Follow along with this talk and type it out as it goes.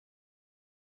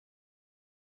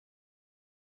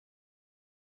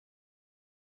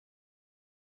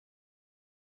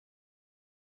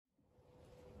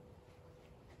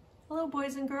Hello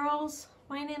boys and girls,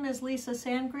 my name is Lisa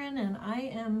Sandgren and I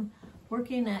am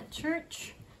working at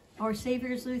church, Our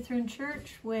Savior's Lutheran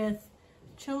Church, with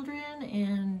children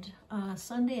and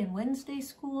Sunday and Wednesday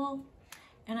school,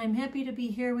 and I'm happy to be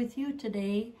here with you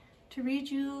today to read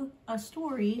you a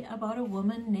story about a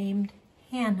woman named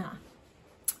Hannah.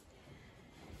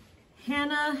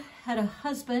 Hannah had a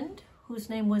husband whose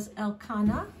name was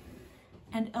Elkanah,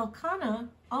 and Elkanah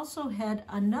also had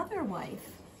another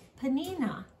wife,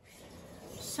 Peninnah.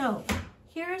 So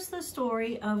here's the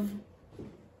story of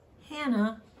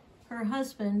Hannah, her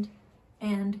husband,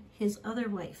 and his other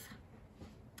wife.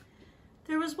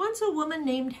 There was once a woman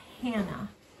named Hannah.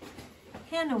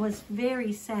 Hannah was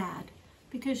very sad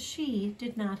because she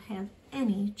did not have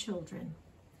any children.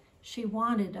 She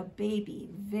wanted a baby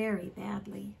very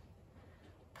badly.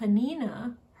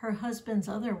 Peninnah, her husband's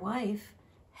other wife,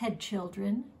 had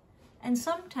children, and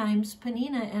sometimes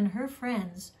Peninnah and her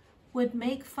friends would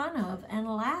make fun of and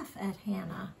laugh at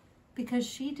Hannah because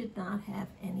she did not have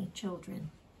any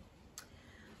children.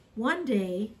 One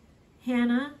day,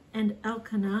 Hannah and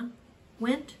Elkanah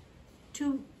went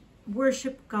to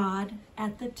worship God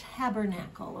at the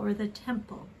tabernacle or the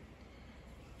temple.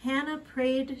 Hannah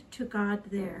prayed to God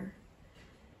there.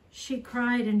 She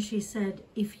cried and she said,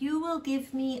 "If you will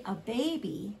give me a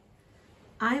baby,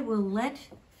 I will let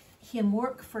him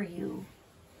work for you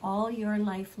all your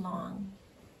life long."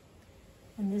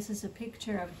 And this is a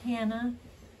picture of Hannah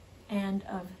and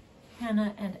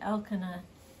Elkanah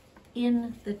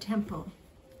in the temple,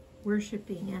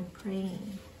 worshiping and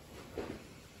praying.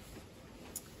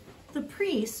 The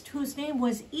priest, whose name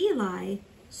was Eli,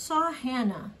 saw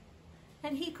Hannah,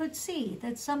 and he could see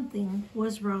that something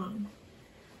was wrong.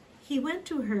 He went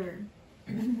to her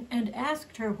and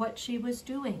asked her what she was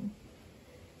doing.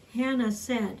 Hannah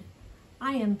said,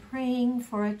 "I am praying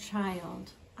for a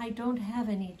child. I don't have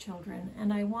any children,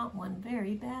 and I want one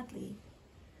very badly."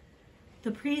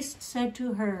 The priest said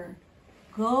to her,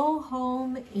 "Go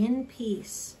home in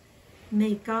peace.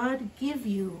 May God give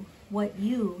you what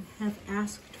you have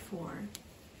asked for."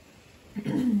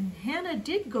 Hannah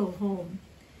did go home,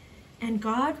 and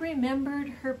God remembered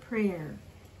her prayer.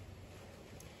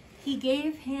 He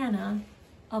gave Hannah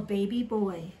a baby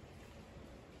boy,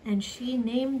 and she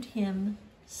named him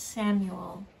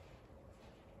Samuel.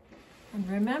 And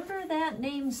remember that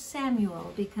name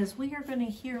Samuel, because we are going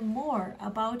to hear more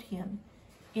about him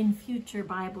in future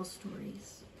Bible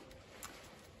stories.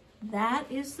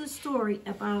 That is the story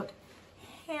about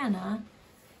Hannah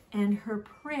and her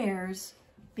prayers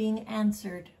being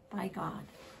answered by God.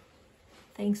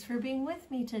 Thanks for being with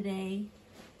me today.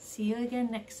 See you again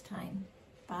next time.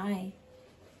 Bye.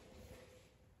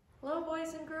 Hello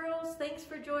boys and girls, thanks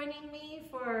for joining me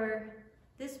for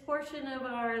this portion of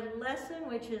our lesson,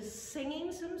 which is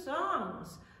singing some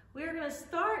songs. We're going to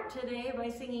start today by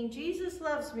singing "Jesus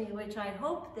Loves Me," which I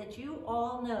hope that you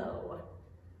all know.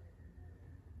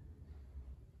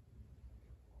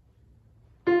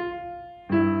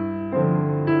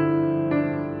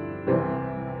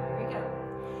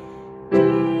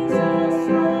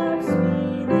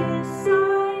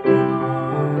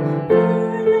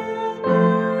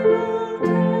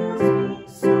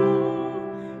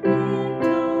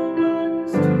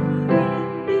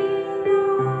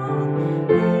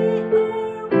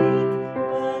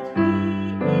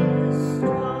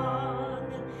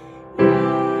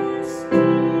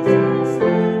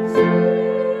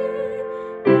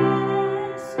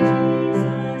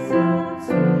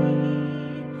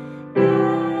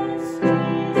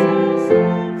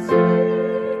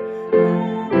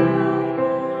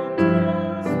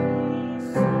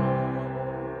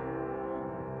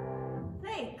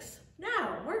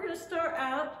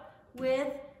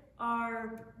 With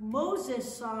our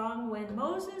Moses song, when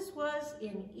Moses was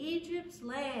in Egypt's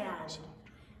land.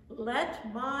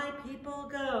 "Let my people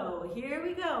go." Here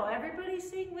we go. Everybody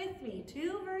sing with me.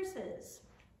 2 verses.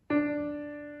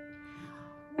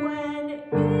 When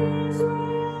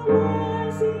Israel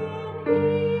was in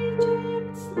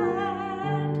Egypt's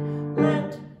land,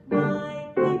 let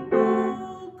my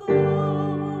people go.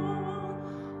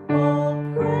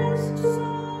 Oppressed so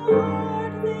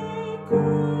hard they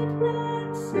could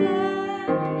not stand,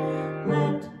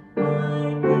 let my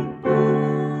people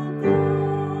go.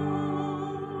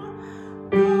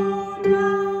 Go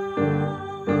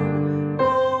down,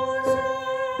 Moses,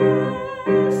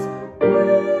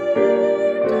 way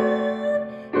down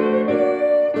in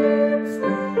Egypt's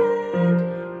land.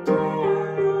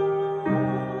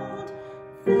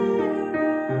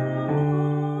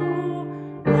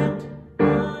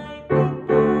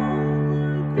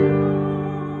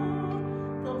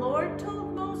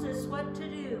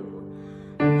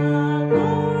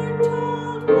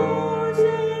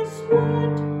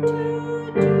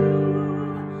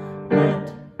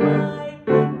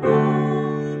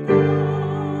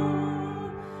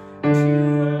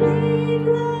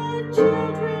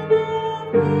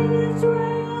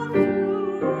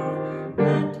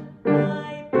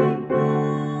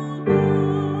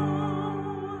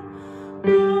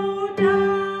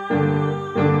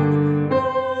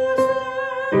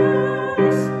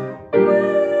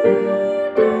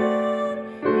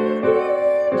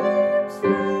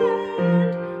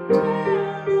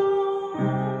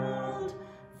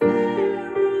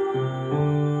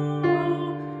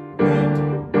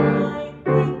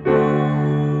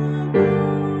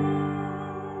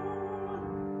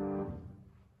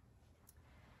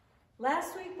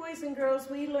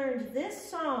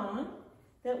 song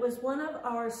that was one of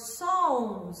our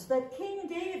psalms that King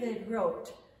David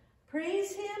wrote.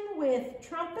 Praise him with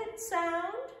trumpet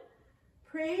sound.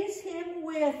 Praise him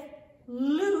with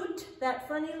lute, that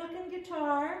funny looking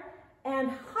guitar, and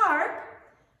harp.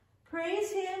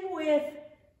 Praise him with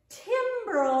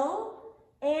timbrel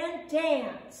and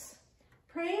dance.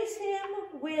 Praise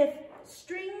him with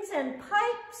strings and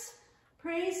pipes.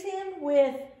 Praise him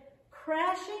with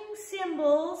crashing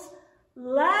cymbals,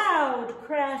 loud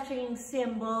crashing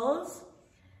cymbals.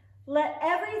 Let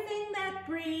everything that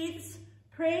breathes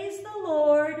praise the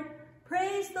Lord.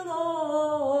 Praise the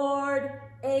Lord.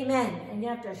 Amen. And you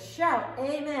have to shout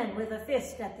amen with a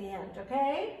fist at the end,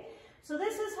 okay? So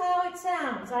this is how it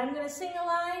sounds. I'm going to sing a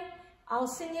line. I'll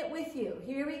sing it with you.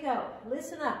 Here we go.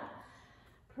 Listen up.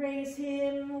 Praise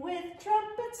him with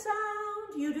trumpet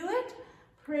sound. You do it.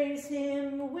 Praise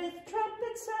him with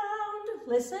trumpet sound.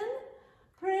 Listen.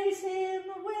 Praise him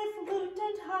with lute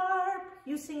and harp.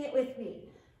 You sing it with me.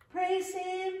 Praise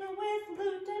him with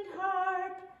lute and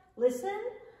harp. Listen.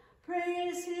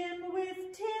 Praise him with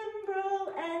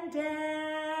timbrel and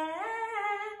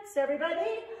dance.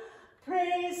 Everybody.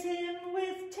 Praise him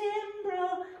with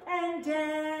timbrel and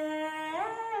dance.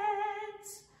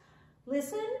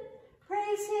 Listen.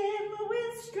 Praise him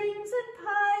with strings and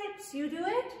pipes. You do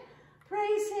it.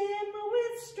 Praise him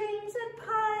with strings and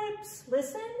pipes.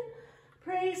 Listen.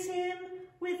 Praise him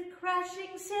with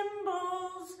crashing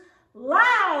cymbals.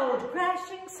 Loud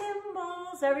crashing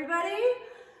cymbals. Everybody.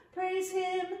 Praise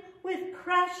him with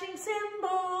crashing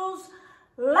cymbals.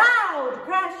 Loud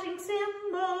crashing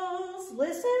cymbals.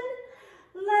 Listen.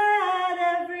 Let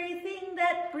everything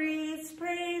that breathes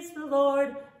praise the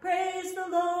Lord. Praise the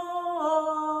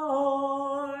Lord.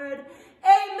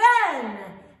 Amen.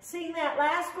 Sing that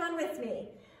last one with me.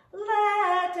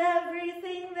 Let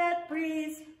everything that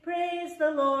breathes praise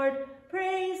the Lord.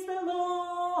 Praise the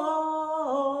Lord.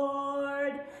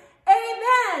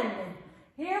 Amen.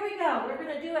 Here we go. We're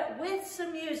going to do it with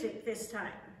some music this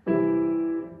time.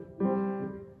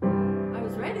 I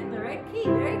was right in the right key.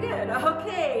 Very good.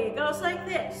 Okay, it goes like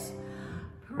this.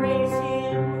 Praise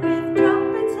him with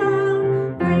trumpet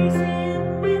sound. Praise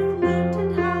him with lute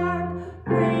and harp.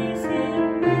 Praise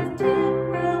him with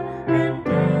timbrel and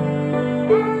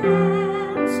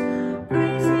dance.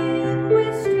 Praise him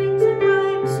with strings and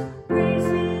pipes. Praise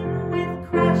him with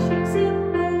crashing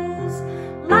cymbals.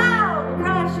 Loud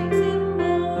crashing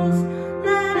cymbals.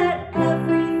 Let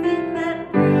everything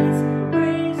that breathes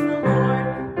praise the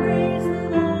Lord. Praise the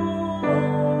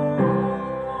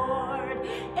Lord.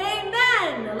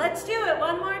 Amen. Let's do it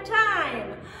one more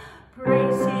time.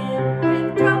 Praise him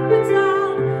with trumpet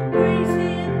sound. Praise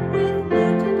him with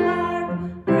lute and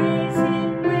harp. Praise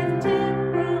him with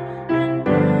timbrel and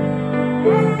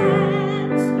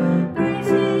dance. Praise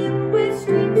him with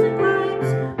strings and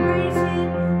pipes. Praise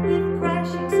him with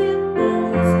crashing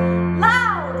cymbals.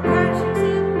 Loud crashing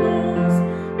cymbals.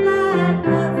 Let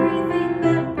everything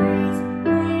that breathes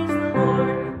praise the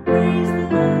Lord. Praise the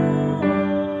Lord.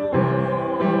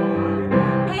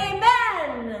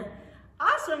 Amen.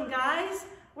 Awesome, guys.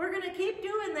 We're going to keep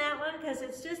doing that one because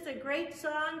it's just a great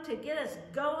song to get us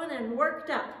going and worked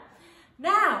up.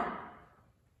 Now,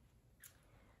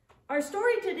 our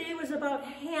story today was about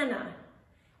Hannah.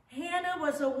 Hannah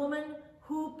was a woman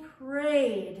who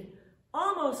prayed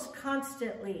almost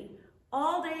constantly,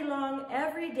 all day long,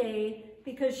 every day,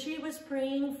 because she was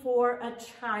praying for a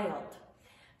child.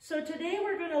 So today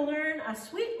we're going to learn a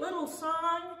sweet little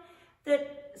song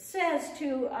that says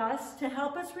to us, to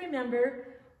help us remember,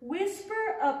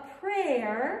 whisper a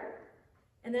prayer,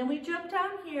 and then we jump down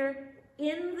here,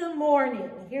 in the morning.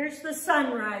 Here's the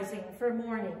sun rising for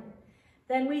morning.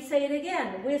 Then we say it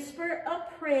again, whisper a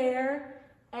prayer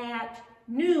at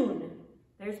noon.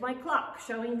 There's my clock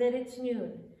showing that it's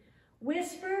noon.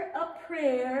 Whisper a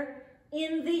prayer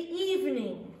in the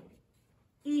evening.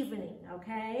 Evening,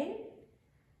 okay?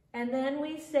 And then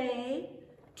we say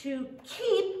to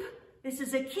keep, this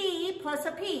is a key plus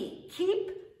a P.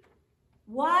 Keep,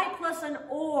 Y plus an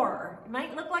or. It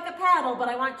might look like a paddle, but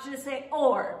I want you to say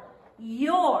or.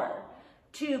 Your.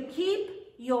 To keep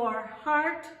your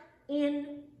heart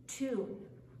in tune.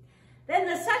 Then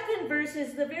the second verse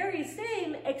is the very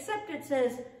same, except it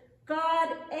says, God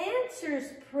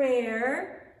answers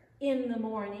prayer in the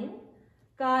morning.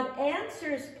 God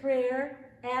answers prayer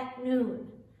at noon.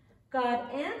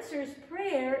 God answers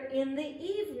prayer in the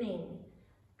evening.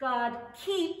 God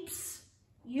keeps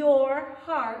your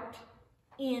heart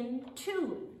in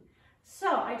tune.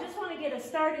 So I just want to get a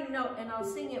starting note and I'll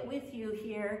sing it with you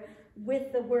here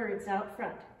with the words out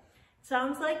front. It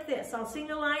sounds like this. I'll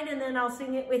sing a line and then I'll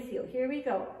sing it with you. Here we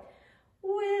go.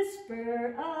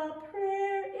 Whisper a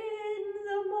prayer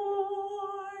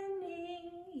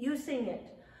You sing it.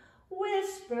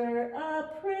 Whisper a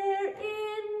prayer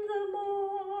in the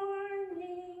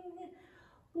morning.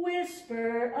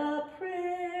 Whisper a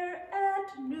prayer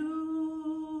at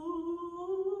noon.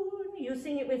 You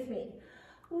sing it with me.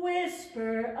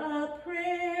 Whisper a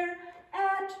prayer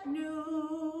at noon.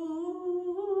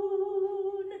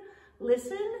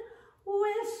 Listen.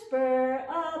 Whisper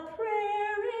a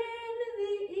prayer in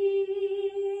the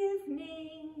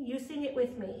evening. You sing it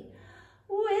with me.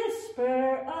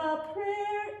 Whisper a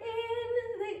prayer in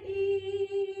the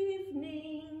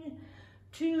evening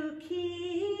to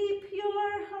keep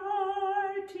your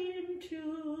heart in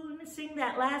tune. Sing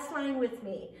that last line with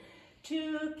me.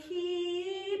 To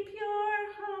keep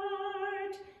your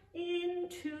heart in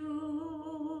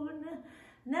tune.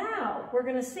 Now, we're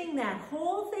going to sing that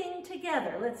whole thing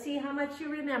together. Let's see how much you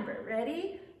remember.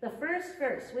 Ready? The first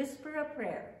verse, whisper a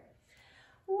prayer.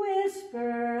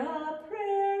 Whisper a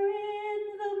prayer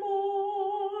in the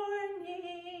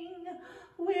morning.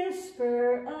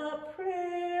 Whisper a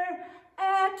prayer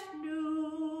at noon.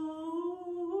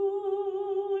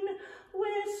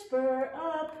 Whisper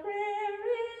a prayer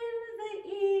in the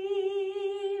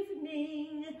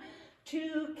evening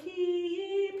to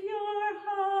keep your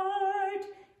heart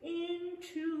in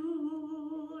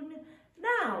tune.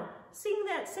 Now, sing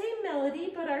that same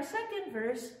melody, but our second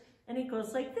verse, and it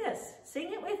goes like this.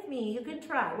 Sing it with me. You can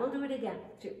try. We'll do it again,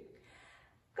 too.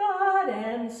 God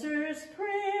answers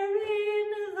prayer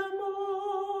in the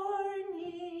morning.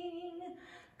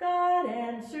 God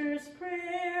answers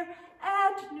prayer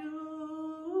at noon.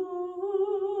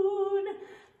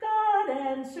 God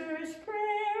answers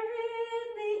prayer in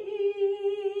the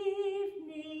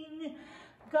evening.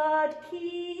 God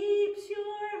keeps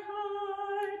your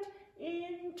heart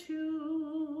in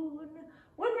tune.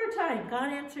 One more time.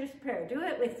 God answers prayer. Do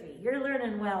it with me. You're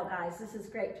learning well, guys. This is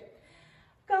great.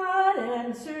 God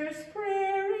answers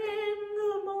prayer in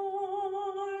the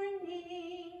morning.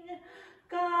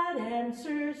 God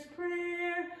answers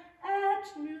prayer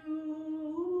at noon.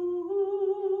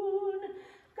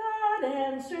 God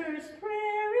answers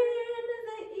prayer in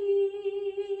the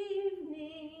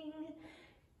evening.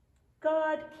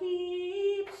 God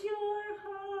keeps your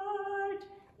heart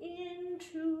in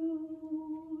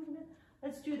tune.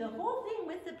 Let's do the whole thing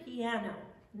with the piano.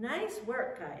 Nice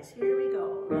work, guys. Here we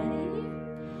go. Ready?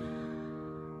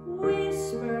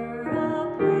 Whisper a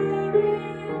prayer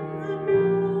in the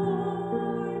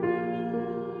morning.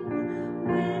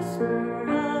 Whisper a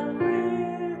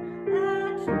prayer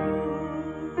at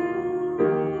noon.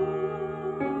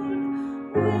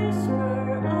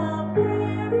 Whisper a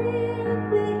prayer in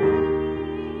the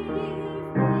evening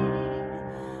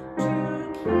to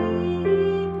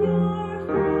keep your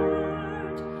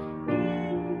heart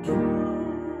in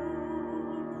tune.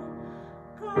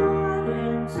 God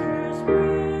answers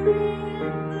prayer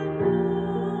in the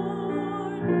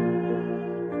morning.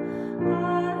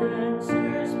 God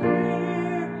answers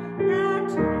prayer at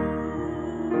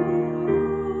noon.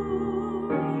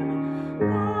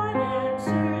 God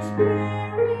answers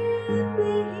prayer in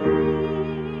the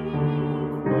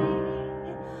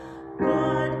evening.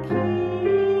 God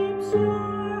keeps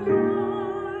your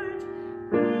heart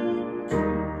in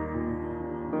tune.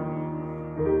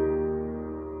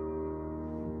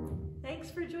 Thanks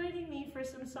for joining me for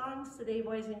some songs today,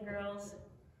 boys and girls.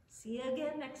 See you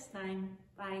again next time.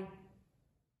 Bye.